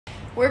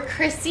We're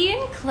Krissy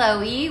and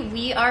Chloe.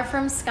 We are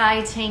from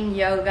Sky Ting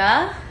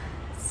Yoga,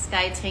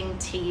 Sky Ting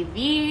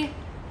TV,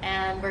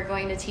 and we're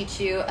going to teach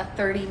you a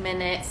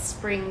 30-minute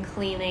spring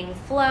cleaning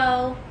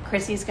flow.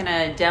 Krissy's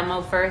gonna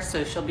demo first,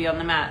 so she'll be on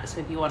the mat.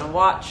 So if you wanna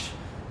watch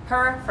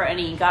her for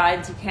any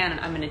guides, you can.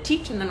 I'm gonna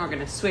teach, and then we're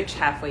gonna switch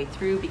halfway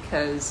through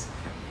because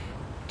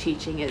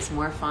teaching is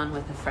more fun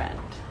with a friend.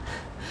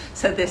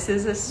 So this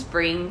is a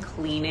spring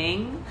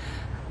cleaning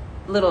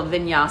little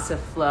vinyasa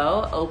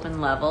flow,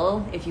 open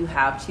level. If you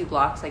have 2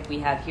 blocks like we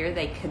have here,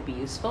 they could be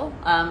useful.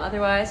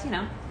 Otherwise,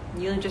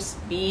 you'll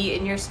just be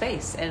in your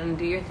space and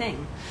do your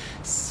thing.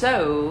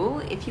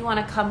 So if you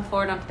want to come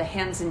forward onto the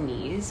hands and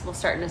knees, we'll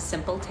start in a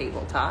simple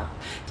tabletop.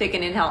 Take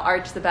an inhale,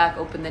 arch the back,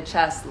 open the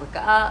chest, look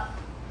up,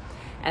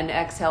 and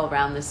exhale,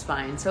 round the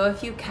spine. So a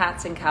few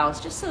cats and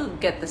cows, just to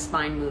get the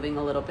spine moving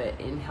a little bit.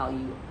 Inhale,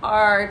 you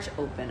arch,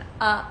 open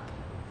up.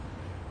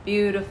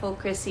 Beautiful,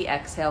 Krissy.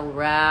 Exhale,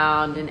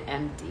 round and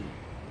empty.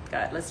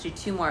 Good. Let's do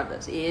 2 more of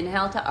those.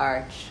 Inhale to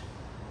arch.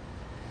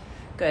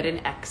 Good. And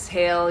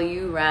exhale,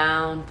 you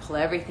round. Pull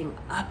everything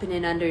up and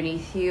in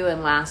underneath you.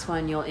 And last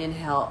one, you'll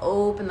inhale,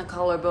 open the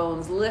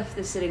collarbones, lift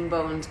the sitting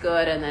bones.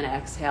 Good. And then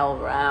exhale,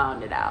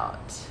 round it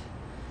out.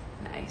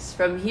 Nice.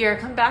 From here,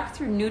 come back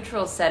through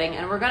neutral setting,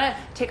 and we're gonna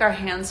take our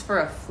hands for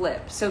a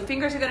flip. So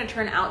fingers are gonna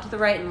turn out to the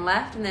right and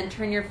left, and then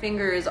turn your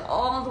fingers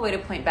all the way to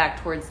point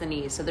back towards the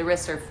knees. So the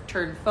wrists are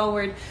turned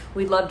forward.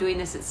 We love doing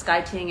this at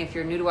Sky Ting. If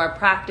you're new to our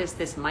practice,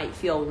 this might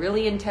feel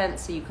really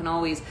intense, so you can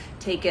always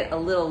take it a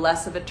little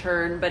less of a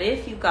turn. But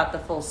if you've got the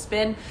full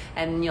spin,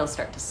 and you'll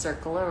start to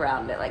circle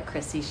around it like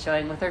Krissy's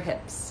showing with her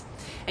hips.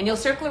 And you'll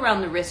circle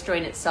around the wrist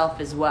joint itself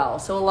as well.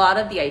 So a lot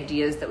of the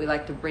ideas that we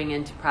like to bring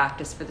into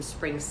practice for the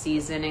spring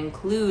season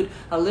include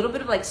a little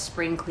bit of like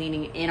spring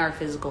cleaning in our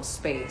physical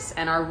space.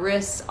 And our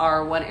wrists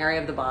are one area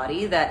of the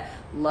body that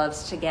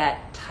loves to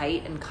get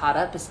tight and caught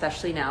up,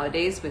 especially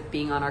nowadays with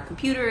being on our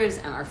computers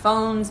and our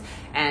phones.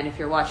 And if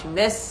you're watching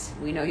this,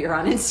 we know you're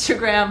on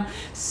Instagram.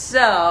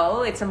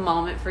 So it's a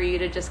moment for you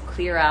to just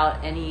clear out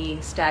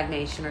any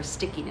stagnation or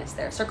stickiness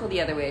there. Circle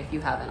the other way if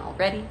you haven't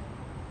already.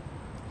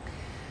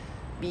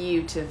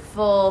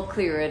 Beautiful.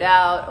 Clear it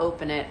out,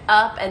 open it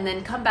up, and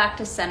then come back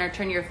to center.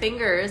 Turn your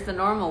fingers the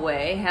normal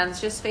way,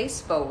 hands just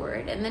face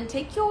forward, and then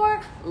take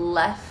your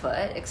left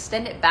foot,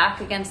 extend it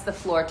back against the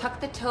floor, tuck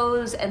the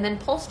toes, and then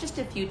pulse just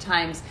a few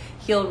times.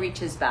 Heel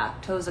reaches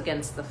back, toes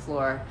against the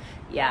floor.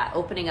 Yeah,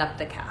 opening up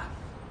the calf.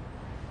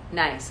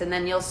 Nice. And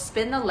then you'll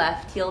spin the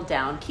left heel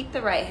down, keep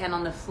the right hand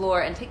on the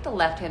floor, and take the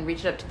left hand,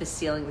 reach it up to the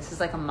ceiling. This is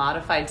like a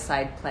modified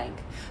side plank.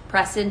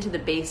 Press into the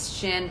base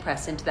shin,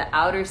 press into the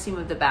outer seam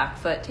of the back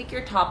foot. Take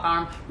your top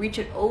arm, reach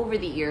it over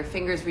the ear,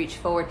 fingers reach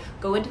forward.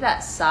 Go into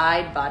that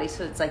side body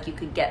so it's like you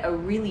could get a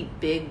really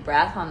big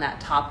breath on that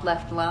top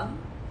left lung.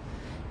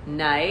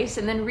 Nice.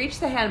 And then reach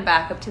the hand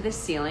back up to the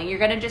ceiling. You're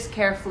going to just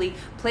carefully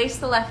place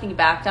the left knee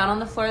back down on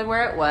the floor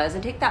where it was,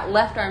 and take that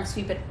left arm,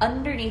 sweep it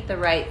underneath the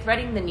right,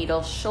 threading the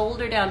needle,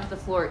 shoulder down to the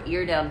floor,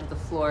 ear down to the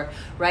floor.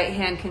 Right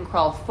hand can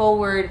crawl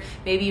forward.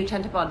 Maybe you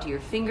tent up onto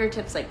your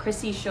fingertips like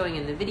Krissy's showing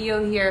in the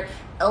video here.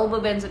 Elbow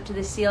bends up to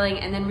the ceiling,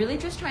 and then really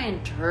just try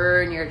and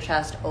turn your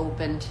chest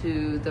open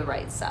to the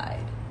right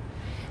side.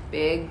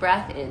 Big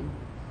breath in.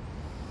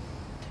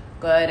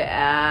 Good.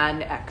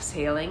 And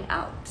exhaling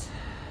out.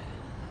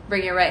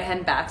 Bring your right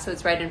hand back so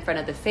it's right in front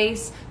of the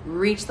face.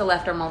 Reach the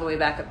left arm all the way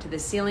back up to the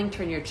ceiling.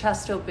 Turn your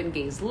chest open,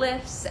 gaze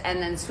lifts, and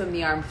then swim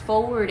the arm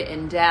forward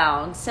and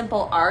down.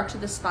 Simple arch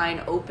of the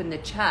spine, open the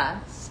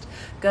chest.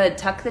 Good.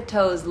 Tuck the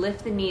toes,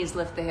 lift the knees,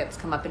 lift the hips,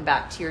 come up and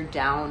back to your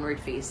downward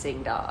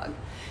facing dog.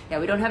 Yeah,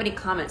 we don't have any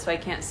comments, so I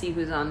can't see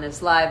who's on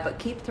this live, but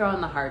keep throwing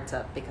the hearts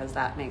up because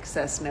that makes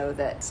us know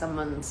that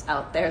someone's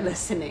out there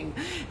listening.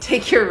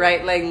 Take your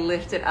right leg,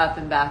 lift it up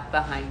and back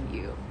behind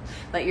you.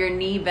 Let your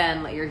knee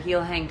bend, let your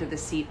heel hang to the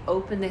seat,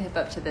 open the hip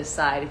up to the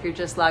side. If you're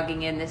just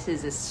logging in, this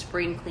is a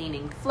spring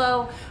cleaning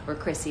flow. We're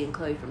Krissy and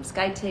Chloe from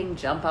Sky Ting.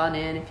 Jump on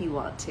in if you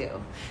want to.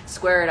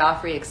 Square it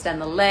off, re-extend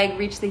the leg,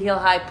 reach the heel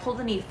high, pull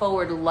the knee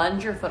forward,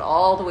 lunge your foot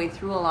all the way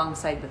through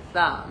alongside the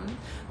thumb.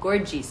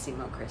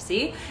 Gorgissimo,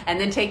 Krissy. And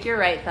then take your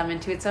right thumb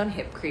into its own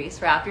hip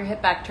crease. Wrap your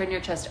hip back, turn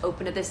your chest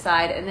open to the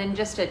side, and then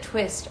just a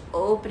twist,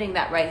 opening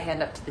that right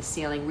hand up to the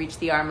ceiling. Reach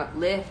the arm up,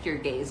 lift your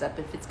gaze up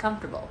if it's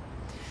comfortable.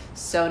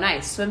 So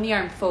nice. Swim the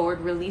arm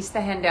forward, release the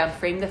hand down,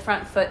 frame the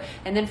front foot,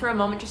 and then for a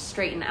moment just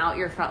straighten out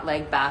your front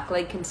leg. Back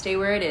leg can stay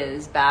where it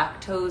is.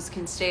 Back toes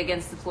can stay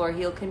against the floor.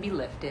 Heel can be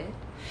lifted.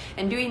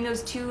 And doing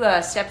those 2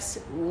 steps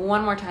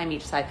one more time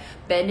each side.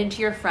 Bend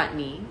into your front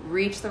knee.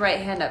 Reach the right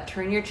hand up.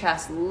 Turn your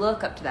chest.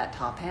 Look up to that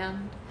top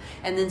hand.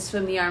 And then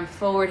swim the arm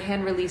forward.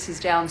 Hand releases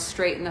down.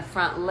 Straighten the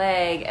front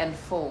leg and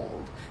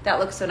fold. That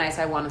looks so nice.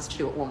 I want us to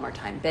do it one more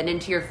time. Bend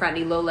into your front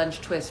knee. Low lunge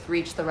twist.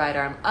 Reach the right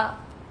arm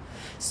up.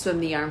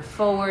 Swim the arm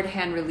forward,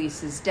 hand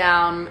releases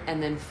down,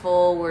 and then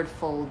forward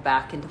fold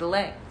back into the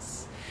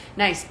legs.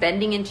 Nice.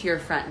 Bending into your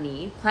front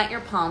knee. Plant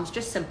your palms,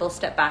 just simple.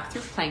 Step back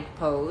through plank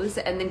pose,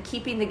 and then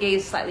keeping the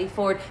gaze slightly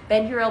forward.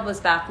 Bend your elbows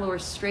back, lower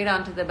straight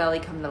onto the belly,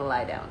 come to the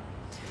lie down.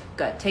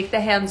 Good. Take the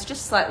hands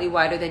just slightly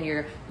wider than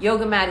your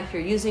yoga mat if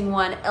you're using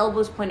one.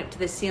 Elbows point up to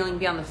the ceiling,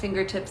 beyond the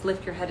fingertips.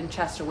 Lift your head and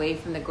chest away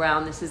from the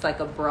ground. This is like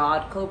a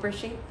broad cobra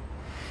shape.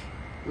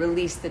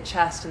 Release the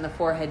chest and the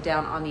forehead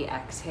down on the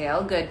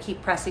exhale. Good.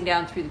 Keep pressing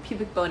down through the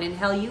pubic bone.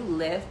 Inhale, you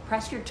lift.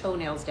 Press your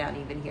toenails down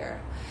even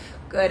here.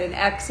 Good. And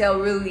exhale,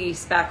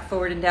 release back,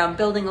 forward, and down,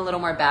 building a little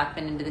more back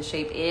bend into the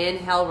shape.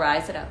 Inhale,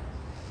 rise it up.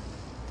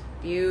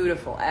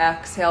 Beautiful.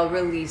 Exhale,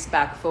 release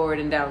back, forward,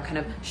 and down, kind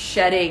of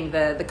shedding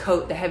the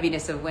coat, the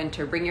heaviness of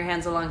winter. Bring your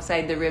hands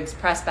alongside the ribs,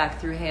 press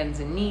back through hands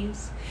and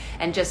knees.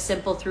 And just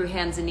simple through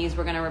hands and knees.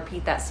 We're going to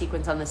repeat that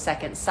sequence on the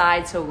second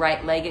side. So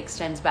right leg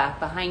extends back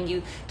behind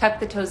you. Tuck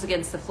the toes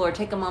against the floor.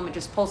 Take a moment,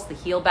 just pulse the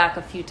heel back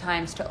a few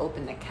times to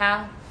open the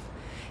calf.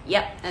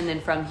 Yep, and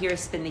then from here,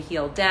 spin the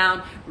heel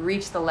down,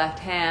 reach the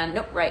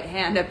right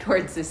hand up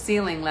towards the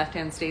ceiling, left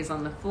hand stays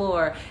on the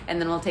floor,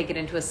 and then we'll take it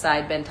into a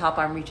side bend. Top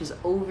arm reaches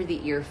over the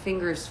ear,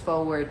 fingers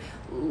forward,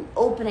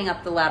 opening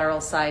up the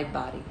lateral side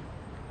body.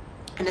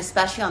 And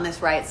especially on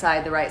this right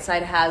side, the right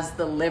side has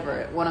the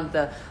liver, one of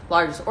the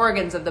largest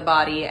organs of the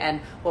body, and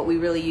what we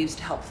really use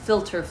to help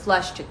filter,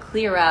 flush, to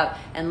clear out.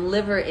 And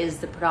liver is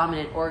the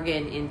predominant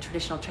organ in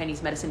traditional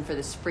Chinese medicine for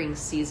the spring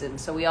season.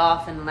 So we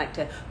often like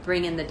to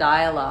bring in the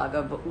dialogue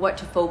of what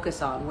to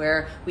focus on,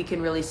 where we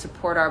can really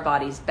support our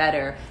bodies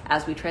better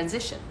as we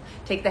transition.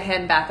 Take the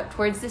hand back up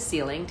towards the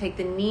ceiling, take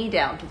the knee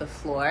down to the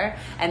floor,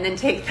 and then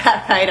take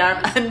that right arm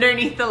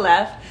underneath the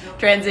left.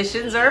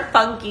 Transitions are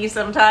funky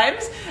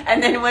sometimes.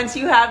 And then once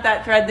you have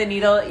that thread the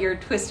needle, you're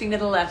twisting to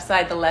the left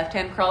side, the left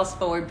hand crawls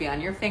forward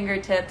beyond your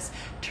fingertips,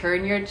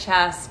 turn your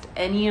chest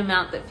any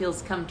amount that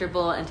feels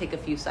comfortable, and take a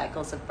few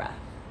cycles of breath.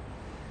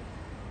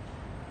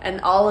 And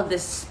all of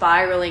this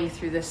spiraling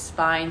through the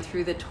spine,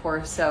 through the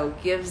torso,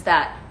 gives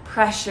that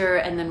pressure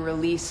and then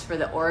release for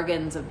the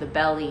organs of the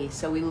belly.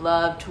 So we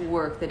love to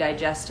work the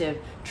digestive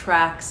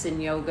tracts in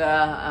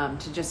yoga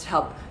to just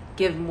help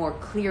give more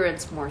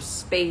clearance, more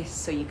space.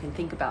 So you can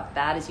think about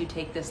that as you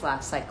take this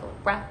last cycle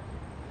of breath.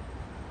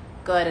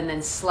 Good, and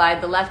then slide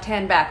the left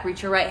hand back,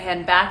 reach your right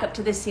hand back up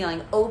to the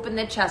ceiling, open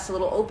the chest, a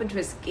little open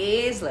twist,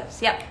 gaze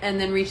lifts, yep, and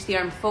then reach the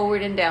arm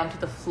forward and down to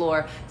the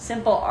floor.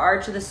 Simple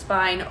arch of the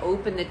spine,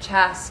 open the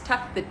chest,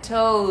 tuck the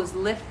toes,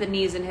 lift the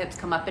knees and hips,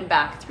 come up and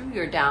back through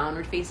your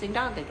downward facing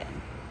dog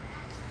again.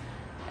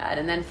 Good,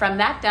 and then from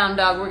that down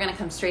dog, we're gonna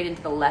come straight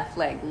into the left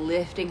leg,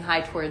 lifting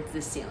high towards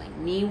the ceiling.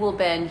 Knee will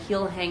bend,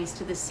 heel hangs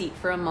to the seat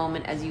for a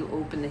moment as you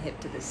open the hip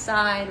to the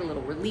side, a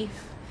little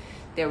relief.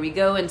 There we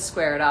go, and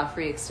square it off,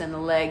 re-extend the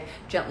leg,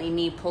 gently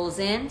knee pulls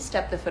in,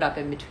 step the foot up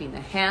in between the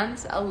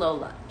hands, a low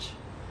lunge.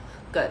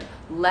 Good,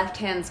 left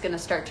hand's gonna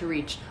start to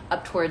reach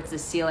up towards the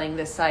ceiling,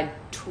 this side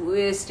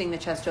twisting the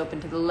chest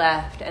open to the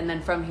left, and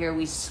then from here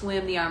we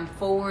swim the arm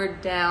forward,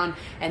 down,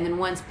 and then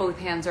once both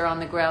hands are on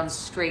the ground,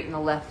 straighten the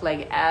left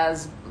leg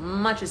as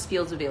much as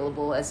feels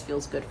available, as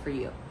feels good for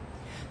you.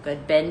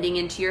 Good, bending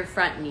into your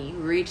front knee,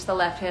 reach the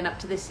left hand up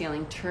to the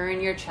ceiling, turn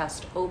your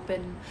chest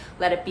open,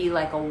 let it be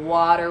like a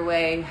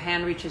waterway,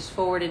 hand reaches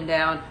forward and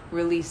down,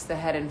 release the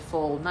head and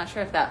fold. Not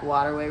sure if that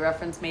waterway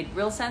reference made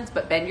real sense,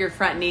 but bend your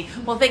front knee.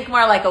 We'll think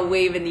more like a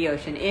wave in the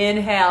ocean.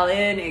 Inhale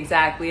in,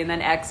 exactly, and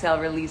then exhale,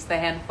 release the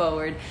hand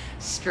forward,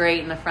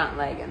 straighten the front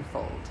leg and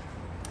fold.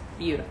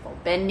 Beautiful,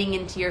 bending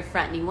into your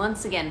front knee.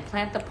 Once again,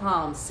 plant the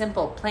palms,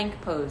 simple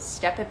plank pose,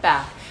 step it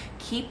back.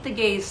 Keep the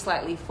gaze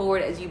slightly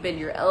forward as you bend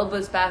your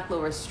elbows back,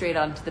 lower straight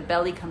onto the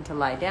belly, come to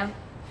lie down.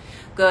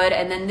 Good,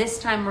 and then this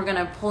time we're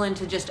gonna pull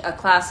into just a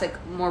classic,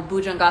 more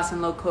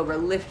Bhujangasana low cobra.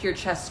 Lift your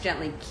chest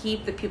gently,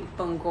 keep the pubic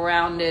bone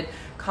grounded,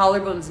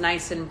 collarbones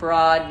nice and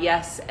broad,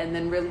 yes, and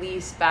then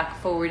release back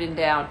forward and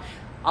down.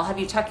 I'll have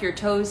you tuck your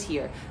toes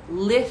here.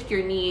 Lift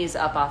your knees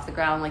up off the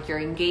ground like you're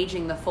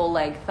engaging the full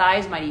leg.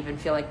 Thighs might even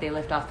feel like they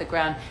lift off the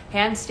ground.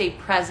 Hands stay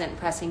present,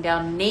 pressing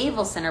down.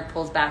 Navel center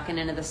pulls back and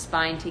into the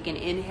spine. Take an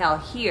inhale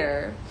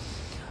here.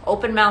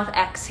 Open mouth,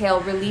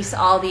 exhale, release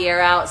all the air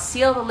out.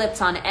 Seal the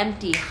lips on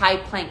empty, high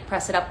plank.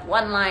 Press it up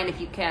one line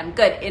if you can.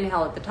 Good,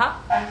 inhale at the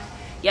top.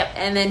 Yep,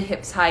 and then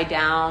hips high,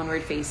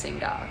 downward facing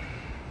dog.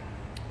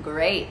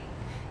 Great.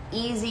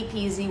 Easy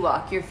peasy,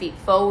 walk your feet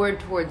forward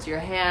towards your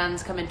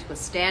hands, come into a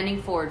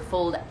standing forward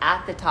fold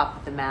at the top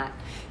of the mat.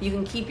 You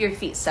can keep your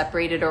feet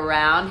separated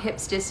around,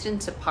 hips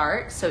distance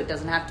apart, so it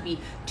doesn't have to be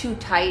too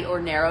tight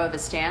or narrow of a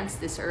stance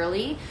this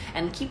early,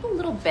 and keep a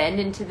little bend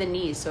into the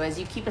knees. So as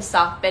you keep a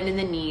soft bend in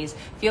the knees,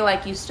 feel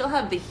like you still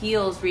have the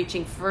heels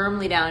reaching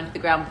firmly down into the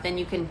ground, but then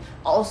you can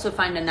also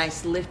find a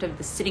nice lift of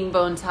the sitting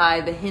bones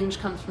high. The hinge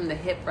comes from the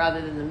hip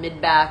rather than the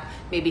mid-back.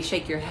 Maybe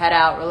shake your head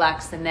out,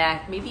 relax the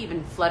neck, maybe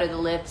even flutter the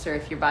lips, or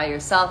if you're by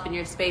yourself in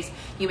your space,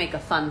 you make a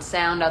fun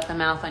sound out the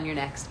mouth on your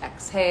next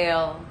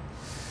exhale.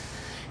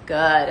 Good,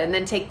 and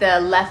then take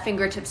the left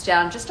fingertips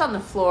down just on the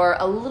floor,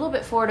 a little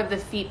bit forward of the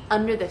feet,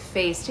 under the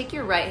face. Take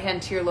your right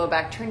hand to your low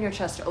back, turn your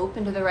chest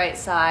open to the right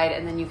side,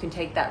 and then you can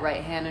take that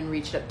right hand and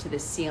reach it up to the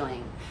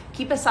ceiling.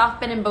 Keep a soft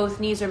bend in both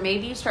knees, or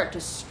maybe you start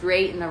to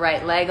straighten the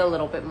right leg a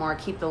little bit more.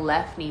 Keep the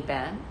left knee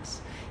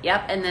bent.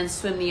 Yep, and then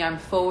swim the arm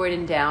forward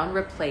and down.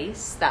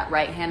 Replace that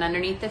right hand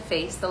underneath the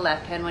face, the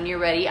left hand when you're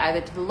ready, either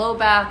to the low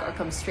back or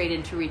come straight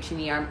into reaching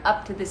the arm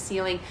up to the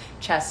ceiling.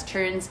 Chest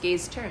turns,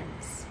 gaze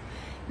turns.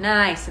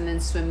 Nice, and then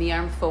swim the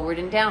arm forward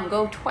and down.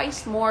 Go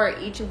twice more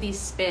each of these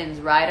spins.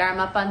 Right arm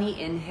up on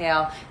the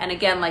inhale, and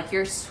again, like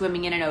you're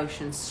swimming in an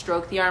ocean,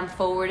 stroke the arm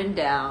forward and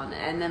down,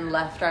 and then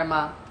left arm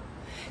up.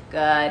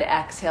 Good,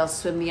 exhale,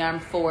 swim the arm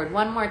forward.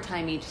 One more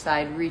time each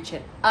side, reach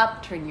it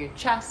up, turn your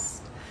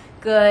chest.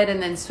 Good,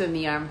 and then swim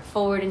the arm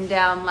forward and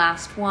down.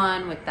 Last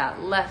one with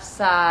that left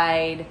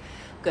side.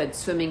 Good,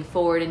 swimming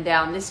forward and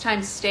down. This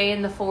time stay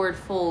in the forward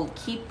fold.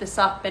 Keep the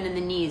soft bend in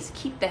the knees.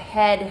 Keep the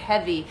head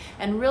heavy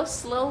and real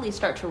slowly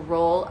start to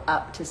roll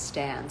up to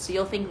stand. So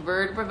you'll think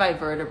vertebra by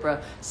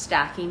vertebra,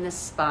 stacking the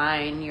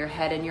spine. Your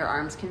head and your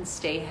arms can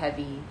stay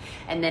heavy.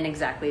 And then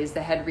exactly as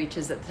the head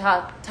reaches at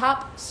the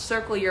top,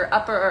 circle your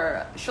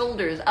upper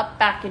shoulders up,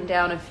 back, and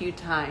down a few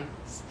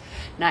times.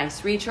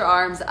 Nice. Reach your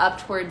arms up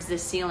towards the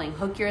ceiling.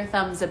 Hook your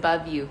thumbs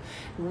above you.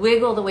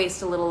 Wiggle the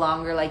waist a little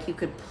longer, like you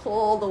could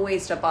pull the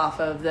waist up off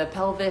of the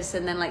pelvis,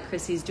 and then like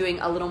Krissy's doing,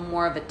 a little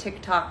more of a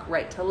tick-tock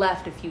right to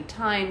left a few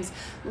times,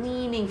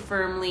 leaning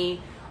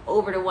firmly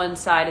over to one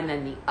side and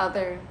then the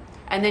other.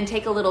 And then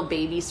take a little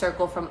baby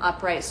circle from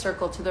upright,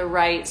 circle to the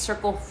right,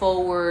 circle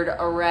forward,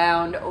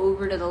 around,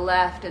 over to the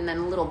left, and then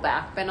a little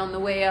back bend on the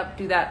way up.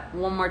 Do that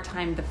one more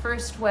time the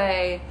first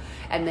way,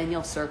 and then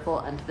you'll circle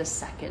onto the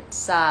second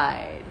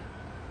side.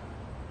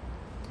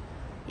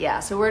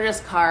 Yeah, so we're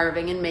just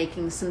carving and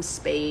making some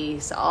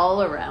space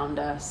all around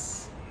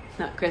us.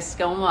 Chris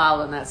going wild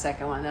on that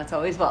second one. That's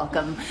always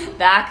welcome.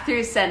 Back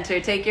through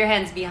center. Take your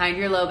hands behind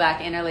your low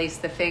back. Interlace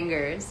the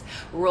fingers.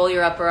 Roll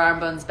your upper arm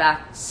bones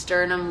back.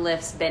 Sternum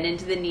lifts. Bend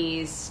into the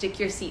knees. Stick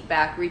your seat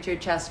back. Reach your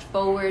chest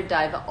forward.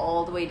 Dive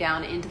all the way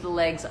down into the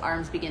legs.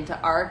 Arms begin to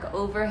arc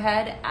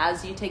overhead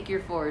as you take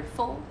your forward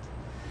fold.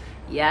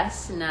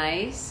 Yes,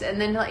 nice. And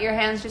then let your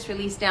hands just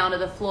release down to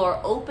the floor.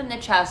 Open the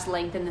chest,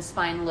 lengthen the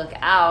spine, look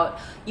out.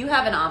 You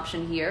have an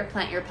option here.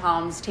 Plant your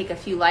palms, take a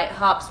few light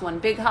hops, one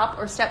big hop,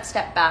 or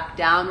step back,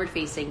 downward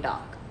facing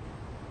dog.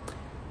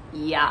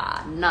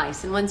 Yeah,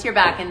 nice. And once you're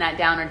back in that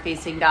downward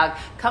facing dog,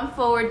 come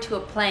forward to a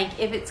plank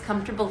if it's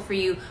comfortable for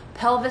you.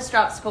 Pelvis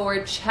drops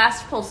forward,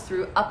 chest pulls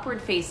through,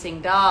 upward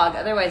facing dog.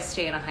 Otherwise,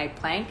 stay in a high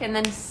plank, and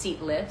then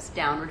seat lifts,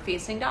 downward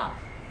facing dog.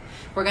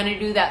 We're going to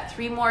do that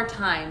 3 more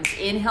times.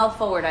 Inhale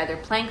forward, either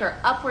plank or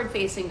upward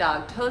facing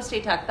dog. Toes stay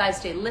tucked, thighs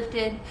stay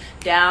lifted,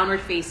 downward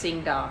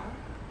facing dog.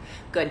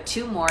 Good,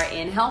 2 more.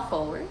 Inhale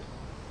forward.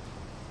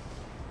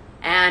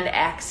 And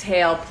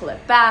exhale, pull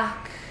it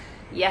back.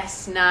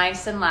 Yes,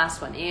 nice. And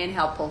last one.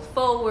 Inhale, pull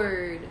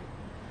forward.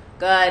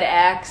 Good,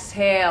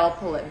 exhale,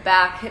 pull it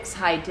back. Hips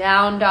high,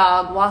 down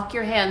dog. Walk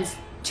your hands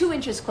 2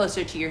 inches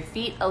closer to your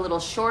feet, a little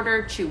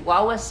shorter,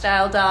 Chihuahua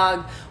style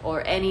dog,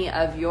 or any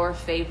of your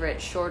favorite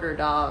shorter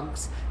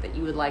dogs that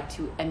you would like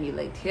to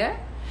emulate here.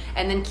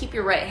 And then keep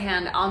your right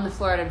hand on the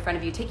floor out in front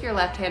of you. Take your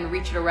left hand,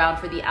 reach it around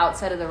for the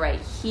outside of the right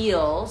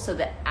heel, so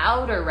the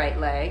outer right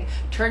leg.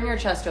 Turn your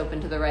chest open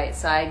to the right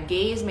side.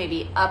 Gaze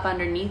maybe up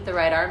underneath the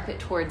right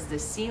armpit towards the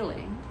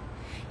ceiling.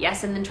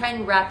 Yes, and then try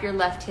and wrap your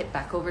left hip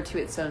back over to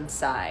its own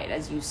side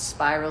as you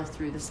spiral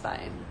through the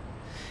spine.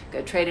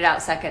 Good, trade it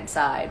out second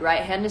side.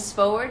 Right hand is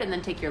forward, and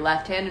then take your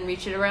left hand and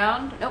reach it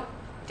around. Nope,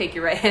 take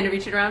your right hand and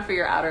reach it around for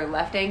your outer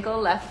left ankle,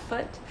 left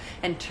foot,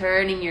 and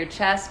turning your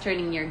chest,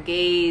 turning your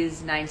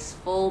gaze. Nice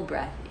full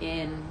breath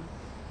in.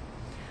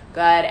 Good,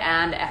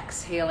 and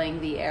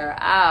exhaling the air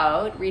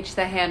out. Reach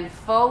the hand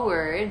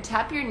forward,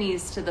 tap your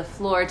knees to the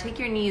floor. Take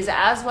your knees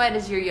as wide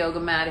as your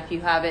yoga mat if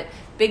you have it.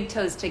 Big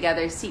toes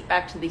together, seat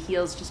back to the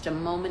heels. Just a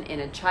moment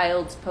in a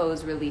child's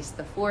pose. Release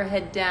the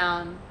forehead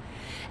down.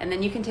 And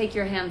then you can take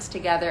your hands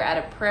together at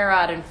a prayer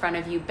out in front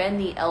of you. Bend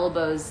the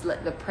elbows.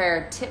 Let the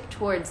prayer tip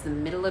towards the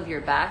middle of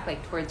your back,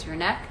 like towards your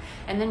neck.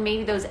 And then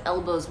maybe those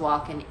elbows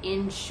walk 1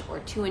 inch or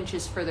 2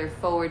 inches further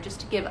forward, just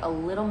to give a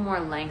little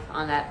more length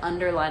on that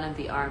underline of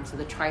the arm, so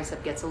the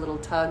tricep gets a little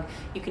tug.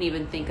 You can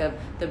even think of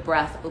the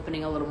breath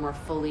opening a little more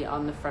fully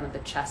on the front of the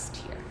chest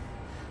here.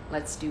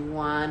 Let's do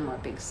 1 more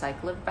big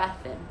cycle of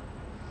breath in.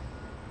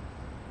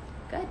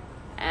 Good.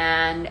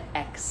 And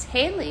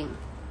exhaling.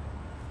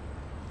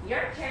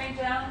 Your turn,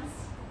 Jones.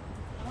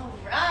 All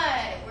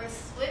right, we're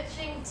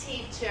switching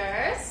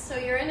teachers. So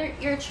you're in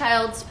your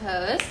child's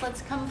pose.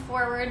 Let's come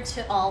forward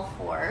to all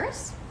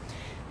fours.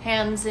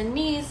 Hands and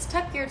knees,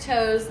 tuck your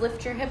toes,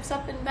 lift your hips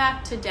up and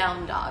back to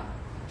down dog.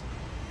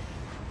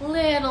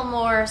 Little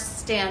more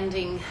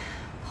standing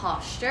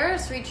posture.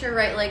 So reach your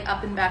right leg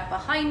up and back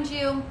behind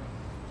you,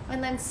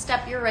 and then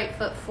step your right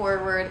foot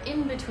forward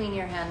in between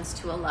your hands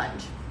to a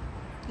lunge.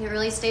 You're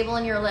really stable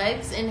in your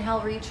legs. Inhale,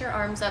 reach your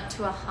arms up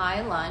to a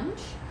high lunge.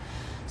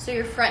 So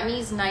your front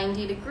knee's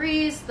 90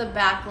 degrees, the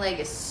back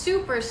leg is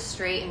super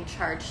straight and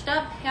charged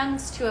up,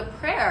 hands to a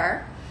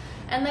prayer,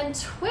 and then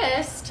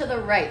twist to the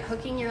right,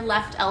 hooking your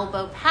left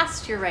elbow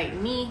past your right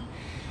knee.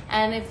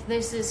 And if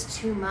this is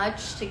too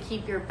much to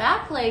keep your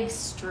back leg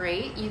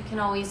straight, you can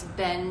always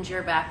bend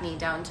your back knee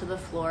down to the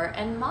floor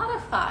and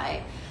modify.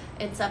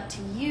 It's up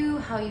to you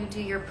how you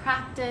do your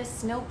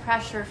practice. No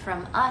pressure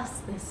from us.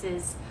 This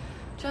is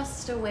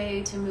just a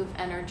way to move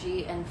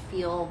energy and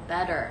feel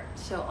better.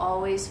 So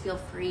always feel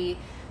free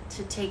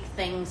to take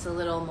things a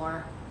little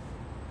more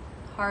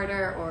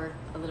harder or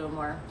a little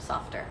more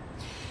softer.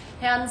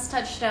 Hands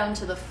touch down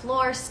to the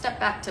floor, step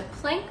back to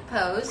plank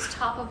pose,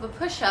 top of a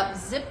push-up,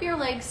 zip your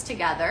legs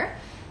together.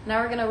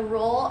 Now we're gonna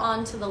roll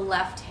onto the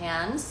left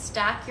hand,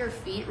 stack your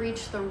feet,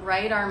 reach the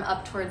right arm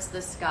up towards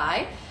the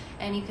sky,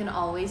 and you can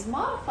always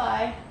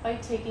modify by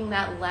taking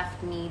that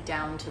left knee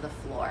down to the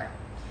floor.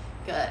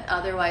 Good,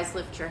 otherwise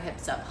lift your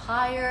hips up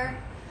higher.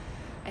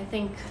 I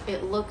think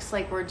it looks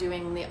like we're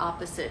doing the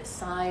opposite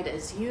side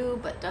as you,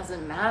 but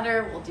doesn't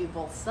matter, we'll do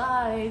both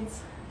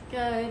sides.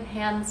 Good,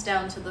 hands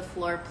down to the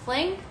floor,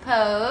 plank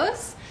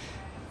pose.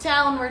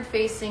 Downward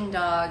facing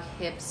dog,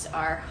 hips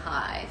are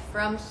high.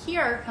 From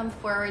here, come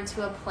forward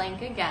to a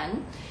plank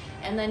again.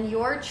 And then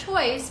your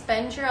choice,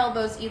 bend your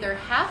elbows either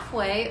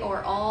halfway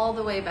or all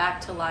the way back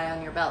to lie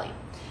on your belly.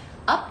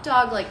 Up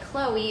dog like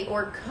Chloe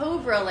or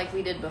cobra like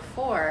we did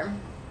before.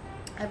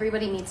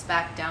 Everybody meets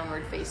back,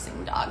 downward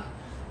facing dog.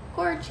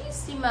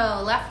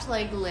 Gorgissimo, left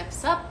leg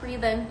lifts up,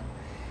 breathe in.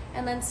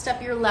 And then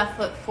step your left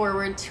foot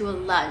forward to a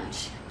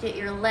lunge. Get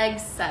your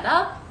legs set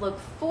up, look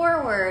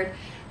forward,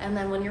 and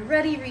then when you're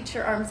ready, reach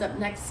your arms up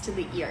next to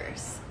the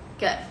ears.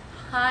 Good,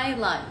 high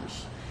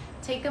lunge.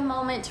 Take a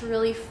moment to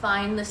really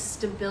find the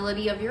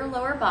stability of your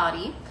lower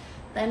body.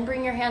 Then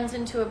bring your hands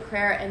into a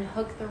prayer and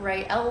hook the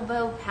right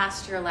elbow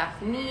past your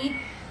left knee.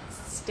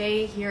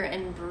 Stay here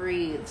and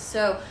breathe.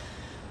 So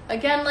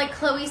again, like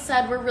Chloe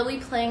said, we're really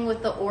playing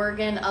with the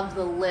organ of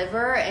the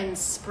liver in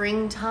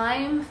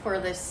springtime for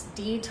this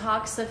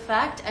detox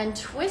effect. And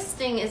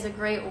twisting is a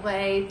great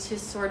way to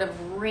sort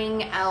of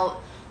wring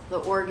out the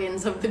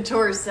organs of the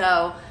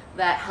torso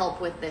that help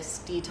with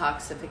this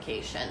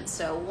detoxification.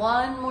 So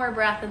one more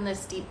breath in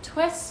this deep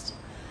twist,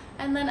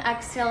 and then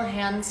exhale,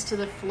 hands to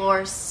the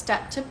floor,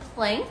 step to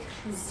plank,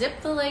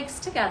 zip the legs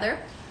together,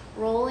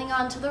 rolling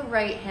onto the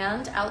right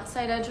hand,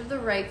 outside edge of the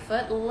right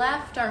foot,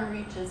 left arm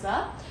reaches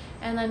up,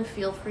 and then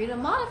feel free to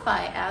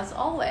modify as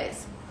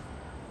always.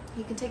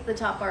 You can take the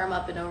top arm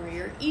up and over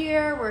your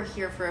ear. We're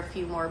here for a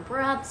few more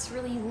breaths.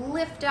 Really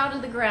lift out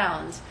of the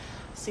ground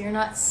so you're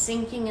not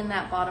sinking in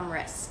that bottom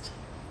wrist.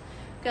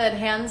 Good,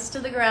 hands to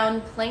the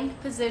ground, plank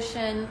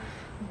position,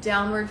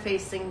 downward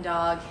facing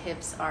dog,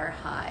 hips are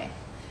high.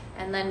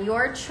 And then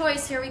your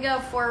choice, here we go,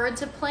 forward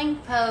to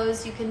plank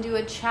pose. You can do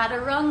a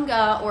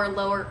chaturanga or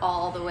lower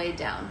all the way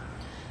down.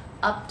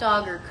 Up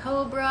dog or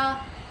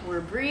cobra, we're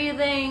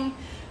breathing.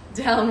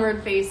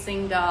 Downward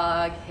facing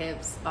dog,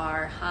 hips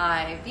are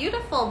high.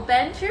 Beautiful,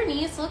 bend your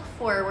knees, look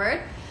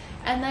forward,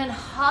 and then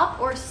hop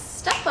or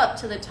step up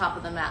to the top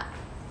of the mat.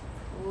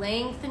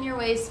 Lengthen your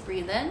waist,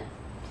 breathe in.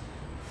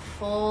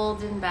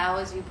 Fold and bow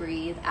as you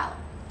breathe out.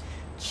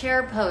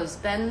 Chair pose,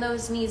 bend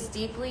those knees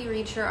deeply,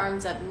 reach your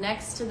arms up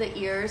next to the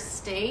ears.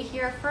 Stay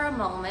here for a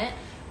moment,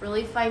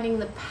 really finding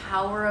the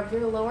power of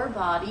your lower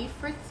body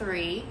for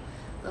 3.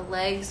 The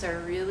legs are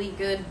really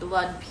good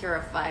blood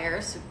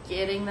purifiers, so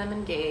getting them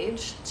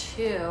engaged.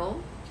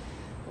 2.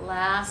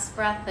 Last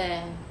breath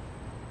in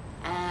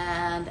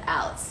and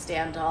out.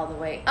 Stand all the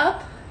way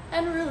up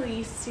and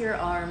release your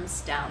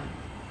arms down.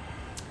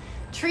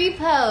 Tree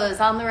pose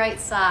on the right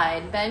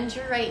side. Bend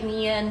your right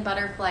knee in,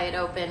 butterfly it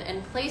open,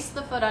 and place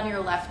the foot on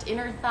your left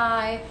inner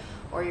thigh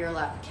or your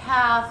left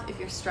calf. If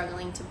you're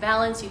struggling to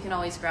balance, you can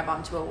always grab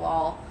onto a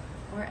wall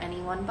or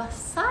anyone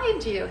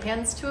beside you.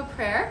 Hands to a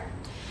prayer.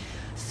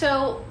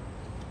 So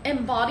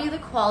embody the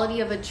quality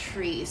of a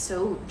tree.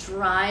 So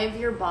drive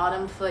your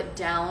bottom foot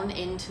down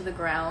into the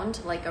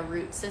ground like a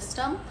root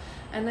system,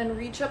 and then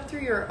reach up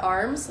through your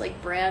arms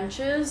like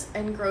branches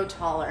and grow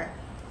taller.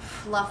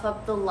 Fluff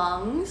up the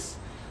lungs.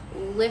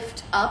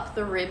 Lift up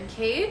the rib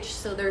cage.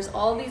 So there's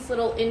all these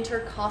little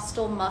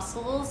intercostal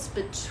muscles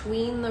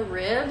between the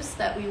ribs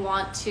that we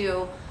want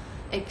to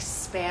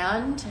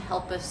expand to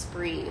help us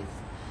breathe.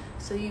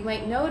 So you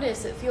might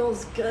notice it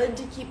feels good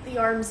to keep the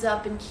arms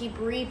up and keep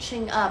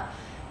reaching up,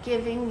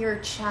 giving your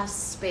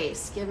chest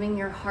space, giving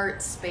your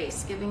heart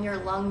space, giving your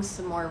lungs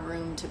some more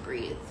room to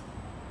breathe.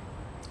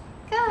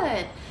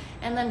 Good.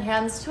 And then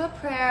hands to a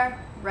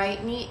prayer,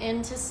 right knee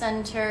into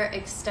center,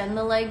 extend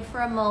the leg for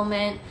a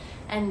moment,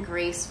 and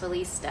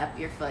gracefully step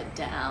your foot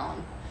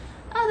down.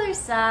 Other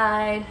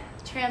side,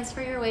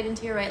 transfer your weight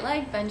into your right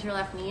leg, bend your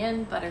left knee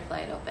in,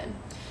 butterfly it open.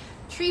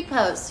 Tree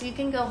pose, so you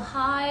can go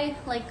high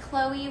like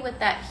Chloe with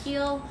that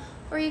heel,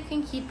 or you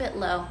can keep it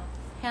low.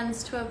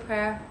 Hands to a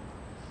prayer,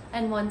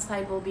 and one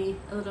side will be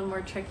a little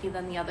more tricky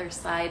than the other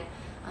side.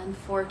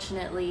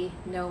 Unfortunately,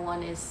 no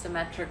one is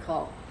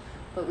symmetrical,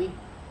 but we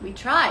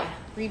try.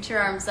 Reach your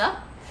arms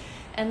up,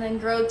 and then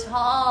grow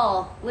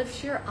tall.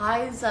 Lift your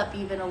eyes up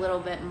even a little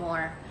bit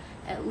more,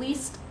 at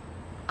least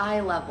eye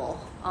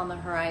level on the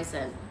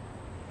horizon.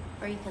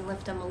 Or you can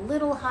lift them a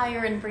little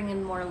higher and bring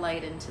in more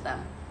light into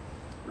them.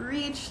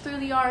 Reach through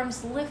the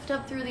arms, lift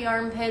up through the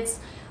armpits,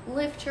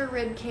 lift your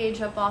rib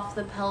cage up off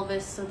the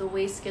pelvis so the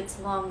waist gets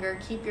longer.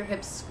 Keep your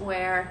hips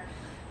square,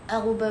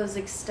 elbows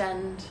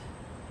extend.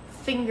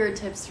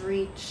 fingertips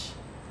reach.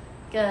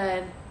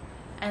 Good.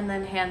 And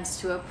then hands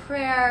to a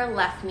prayer,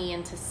 left knee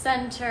into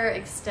center,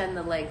 extend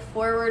the leg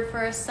forward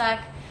for a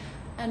sec,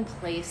 and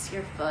place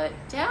your foot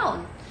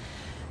down.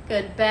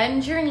 Good,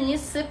 bend your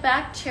knees, sit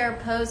back, chair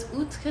pose,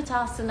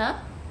 Utkatasana.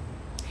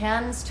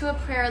 Hands to a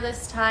prayer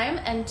this time,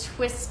 and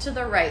twist to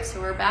the right.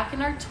 So we're back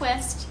in our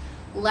twist,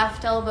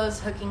 left elbows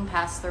hooking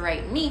past the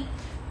right knee.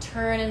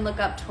 Turn and look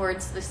up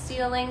towards the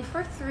ceiling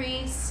for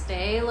 3,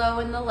 stay low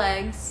in the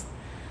legs.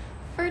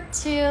 For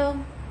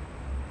 2,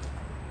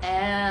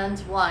 and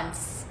 1.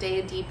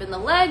 Stay deep in the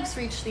legs,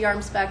 reach the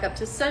arms back up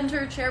to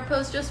center, chair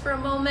pose just for a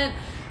moment,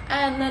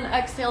 and then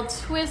exhale,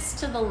 twist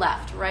to the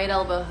left, right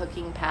elbow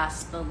hooking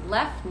past the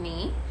left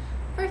knee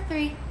for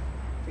 3.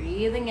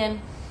 Breathing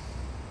in,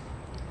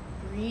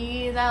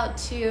 breathe out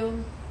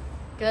 2.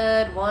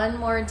 Good, 1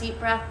 more deep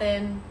breath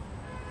in,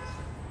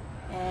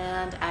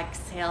 and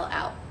exhale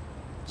out.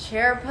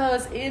 Chair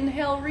pose,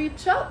 inhale,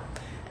 reach up,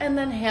 and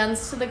then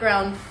hands to the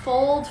ground,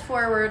 fold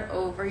forward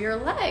over your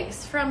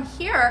legs. From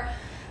here,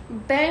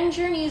 bend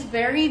your knees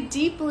very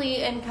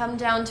deeply and come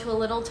down to a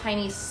little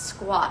tiny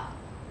squat.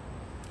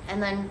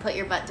 And then put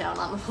your butt down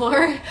on the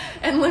floor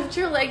and lift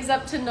your legs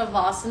up to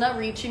Navasana,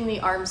 reaching the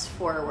arms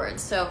forward.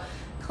 So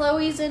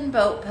Chloe's in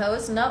boat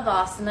pose,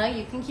 Navasana.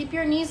 You can keep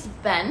your knees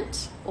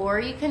bent, or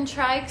you can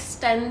try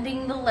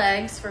extending the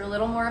legs for a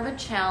little more of a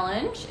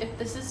challenge. If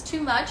this is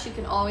too much, you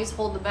can always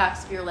hold the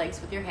backs of your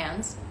legs with your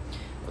hands,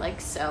 like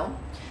so.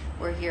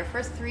 We're here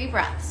for 3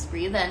 breaths.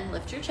 Breathe in,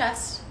 lift your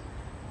chest.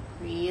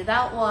 Breathe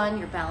out 1,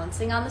 you're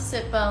balancing on the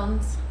sit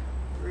bones.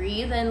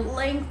 Breathe in,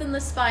 lengthen the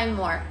spine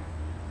more.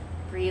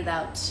 Breathe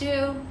out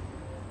 2.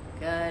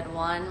 Good,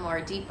 1 more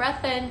deep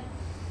breath in.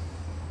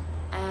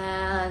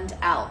 And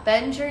out.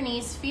 Bend your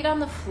knees, feet on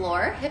the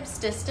floor, hips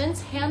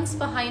distance, hands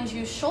behind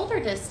you, shoulder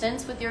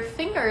distance with your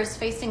fingers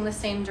facing the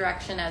same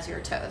direction as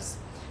your toes.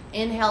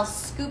 Inhale,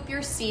 scoop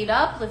your seat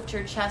up, lift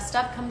your chest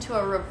up, come to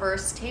a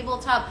reverse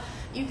tabletop.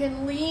 You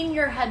can lean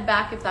your head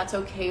back if that's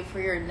okay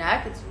for your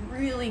neck. It's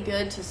really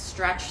good to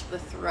stretch the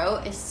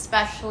throat,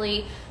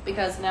 especially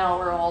because now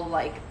we're all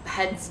like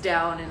heads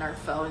down in our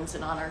phones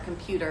and on our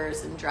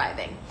computers and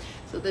driving.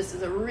 So this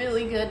is a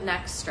really good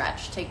neck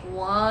stretch. Take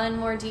 1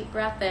 more deep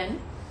breath in,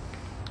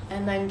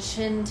 and then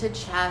chin to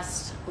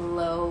chest,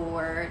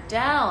 lower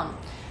down.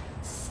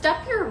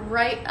 Step your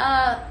right,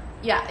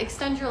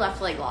 extend your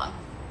left leg long.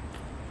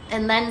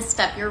 And then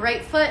step your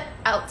right foot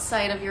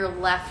outside of your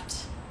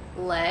left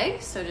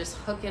leg, so just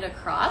hook it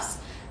across.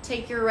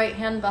 Take your right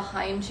hand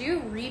behind you,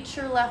 reach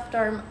your left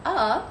arm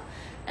up,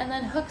 and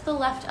then hook the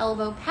left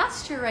elbow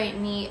past your right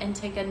knee and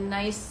take a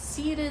nice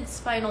seated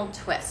spinal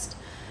twist.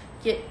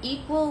 Get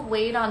equal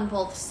weight on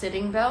both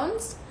sitting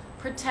bones.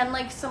 Pretend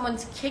like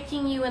someone's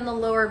kicking you in the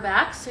lower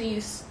back, so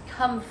you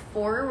come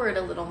forward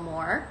a little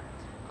more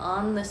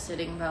on the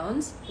sitting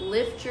bones.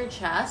 Lift your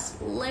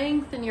chest,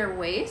 lengthen your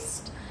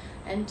waist,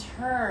 and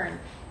turn.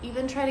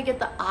 Even try to get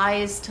the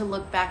eyes to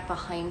look back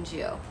behind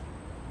you.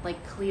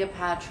 Like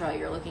Cleopatra,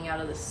 you're looking out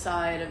of the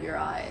side of your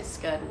eyes.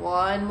 Good,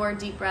 1 more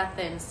deep breath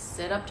in,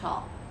 sit up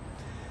tall.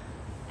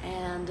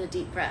 And a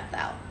deep breath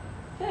out.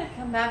 Good,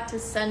 come back to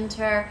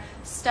center,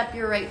 step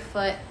your right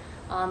foot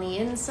on the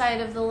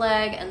inside of the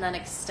leg, and then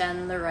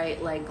extend the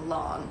right leg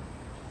long.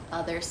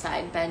 Other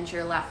side, bend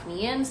your left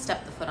knee in,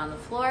 step the foot on the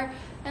floor,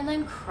 and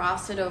then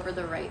cross it over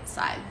the right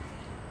side.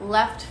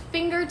 Left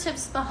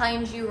fingertips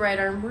behind you, right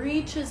arm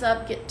reaches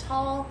up, get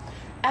tall.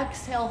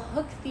 Exhale,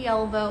 hook the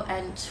elbow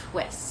and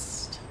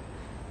twist.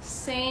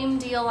 Same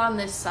deal on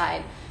this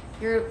side.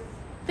 You're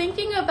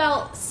thinking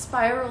about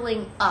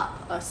spiraling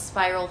up a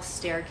spiral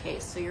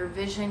staircase. So your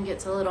vision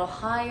gets a little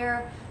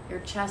higher, your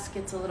chest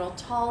gets a little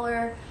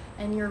taller,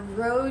 and you're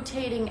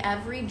rotating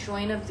every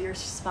joint of your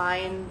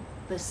spine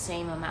the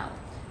same amount,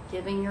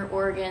 giving your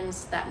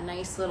organs that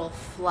nice little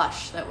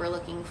flush that we're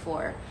looking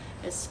for,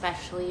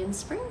 especially in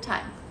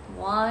springtime.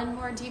 1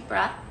 more deep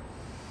breath.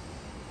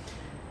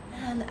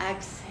 And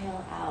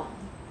exhale out.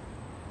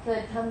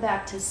 Good, come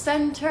back to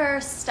center,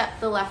 step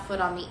the left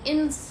foot on the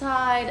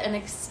inside and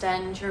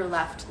extend your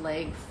left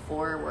leg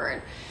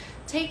forward.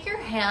 Take your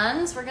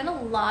hands, we're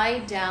gonna lie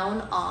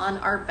down on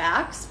our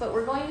backs, but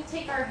we're going to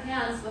take our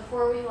hands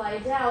before we lie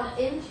down,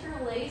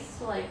 interlace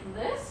like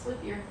this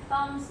with your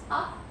thumbs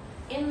up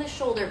in the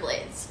shoulder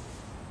blades.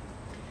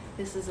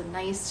 This is a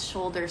nice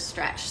shoulder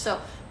stretch. So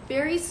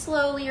very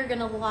slowly, you're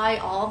gonna lie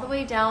all the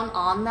way down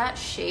on that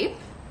shape,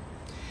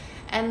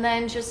 and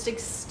then just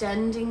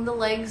extending the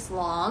legs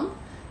long.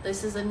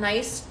 This is a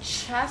nice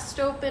chest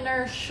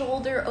opener,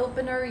 shoulder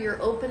opener.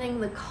 You're opening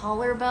the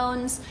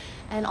collarbones,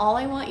 and all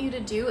I want you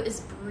to do is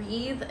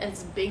breathe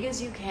as big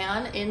as you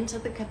can into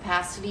the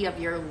capacity of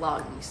your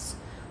lungs.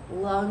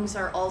 Lungs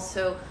are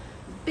also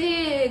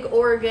big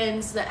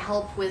organs that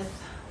help with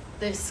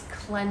this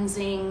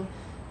cleansing,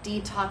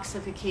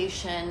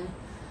 detoxification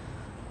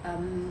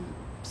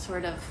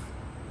sort of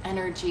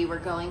energy we're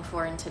going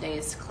for in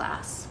today's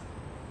class.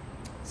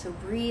 So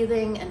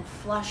breathing and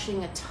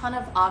flushing a ton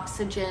of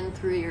oxygen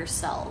through your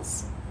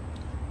cells.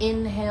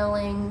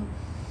 Inhaling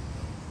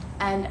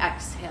and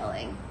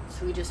exhaling.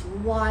 So we just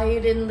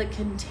widen the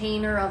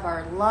container of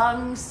our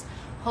lungs.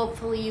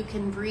 Hopefully you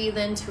can breathe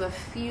into a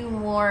few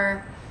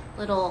more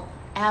little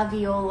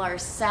alveolar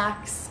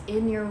sacs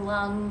in your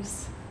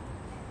lungs.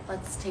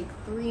 Let's take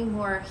 3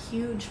 more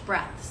huge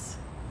breaths.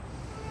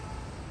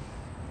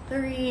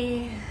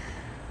 3.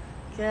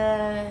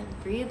 Good.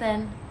 Breathe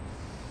in.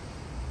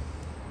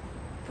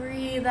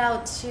 Breathe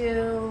out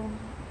 2.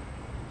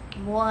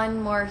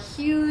 1 more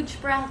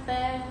huge breath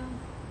in.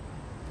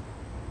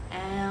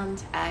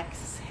 And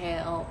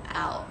exhale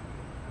out.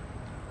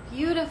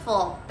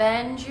 Beautiful.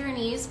 Bend your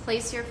knees,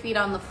 place your feet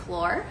on the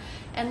floor,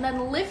 and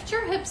then lift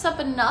your hips up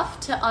enough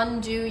to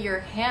undo your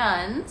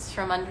hands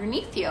from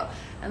underneath you.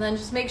 And then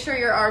just make sure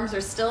your arms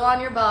are still on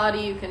your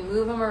body. You can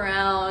move them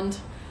around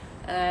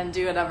and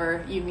do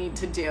whatever you need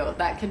to do.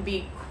 That can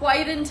be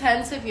quite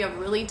intense if you have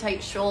really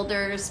tight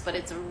shoulders, but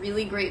it's a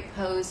really great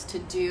pose to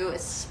do,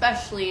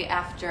 especially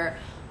after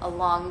a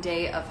long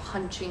day of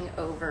hunching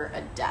over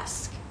a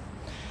desk.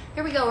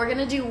 Here we go. We're going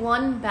to do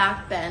 1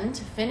 back bend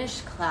to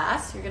finish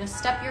class. You're going to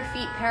step your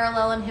feet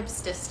parallel and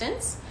hips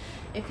distance.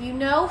 If you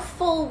know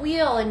full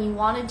wheel and you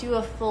want to do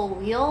a full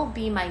wheel,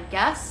 be my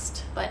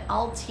guest, but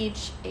I'll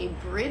teach a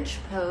bridge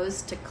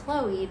pose to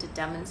Chloe to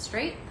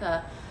demonstrate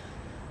the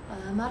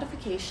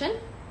modification.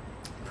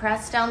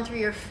 Press down through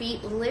your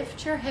feet,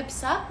 lift your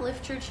hips up,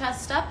 lift your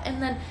chest up,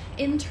 and then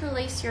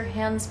interlace your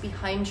hands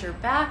behind your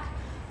back.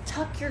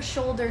 Tuck your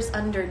shoulders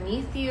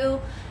underneath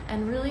you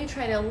and really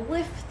try to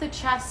lift the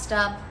chest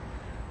up.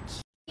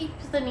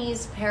 Keep the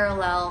knees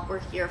parallel. We're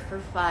here for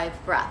 5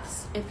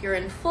 breaths. If you're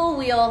in full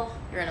wheel,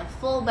 you're in a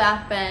full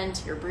back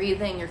bend, you're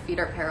breathing, your feet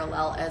are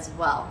parallel as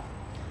well.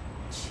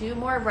 2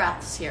 more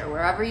breaths here,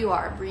 wherever you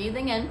are.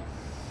 Breathing in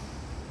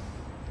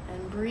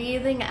and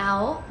breathing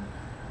out.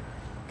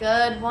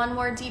 Good. 1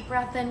 more deep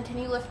breath in. Can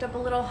you lift up a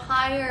little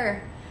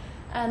higher?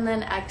 And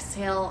then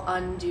exhale,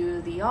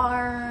 undo the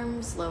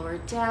arms, lower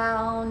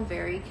down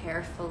very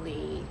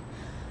carefully.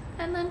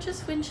 And then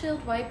just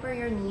windshield wiper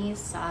your knees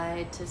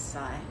side to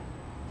side,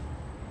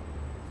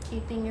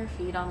 keeping your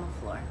feet on the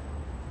floor.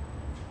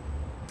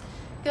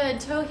 Good.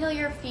 Toe heel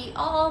your feet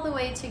all the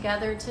way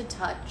together to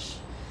touch.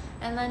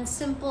 And then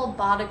simple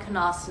Baddha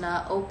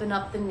Konasana, open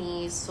up the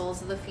knees,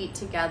 soles of the feet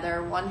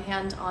together, 1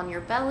 hand on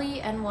your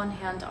belly and 1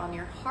 hand on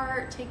your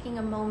heart, taking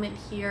a moment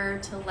here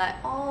to let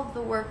all of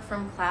the work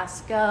from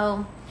class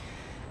go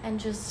and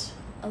just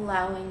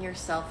allowing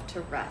yourself to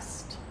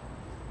rest.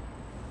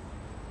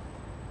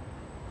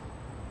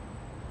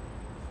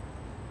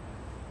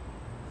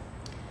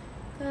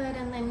 Good,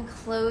 and then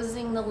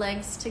closing the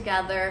legs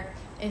together.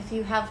 If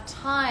you have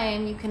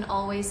time, you can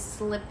always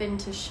slip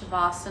into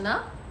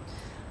Shavasana.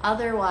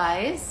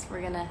 Otherwise,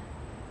 we're gonna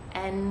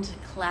end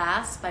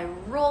class by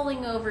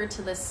rolling over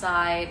to the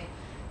side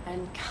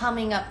and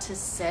coming up to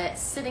sit,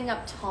 sitting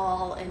up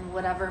tall in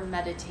whatever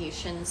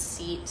meditation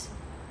seat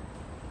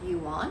you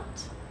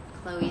want.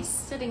 Chloe's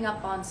sitting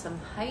up on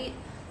some height,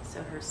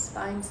 so her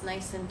spine's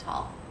nice and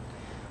tall.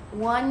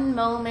 1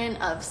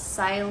 moment of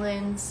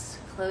silence,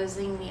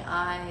 closing the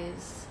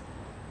eyes,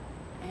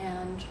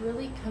 and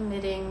really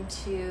committing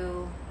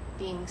to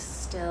being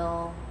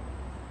still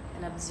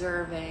and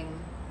observing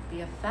the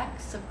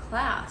effects of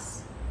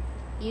class.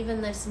 Even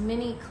this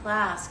mini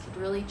class could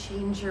really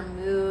change your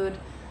mood,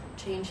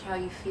 change how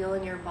you feel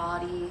in your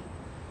body,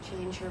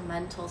 change your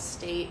mental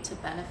state to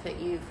benefit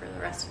you for the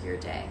rest of your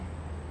day.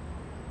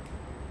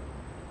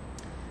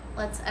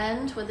 Let's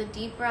end with a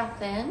deep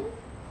breath in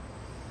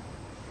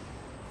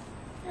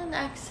and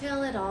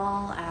exhale it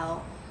all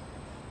out.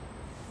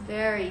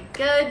 Very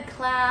good,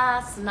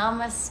 class.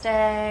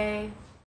 Namaste.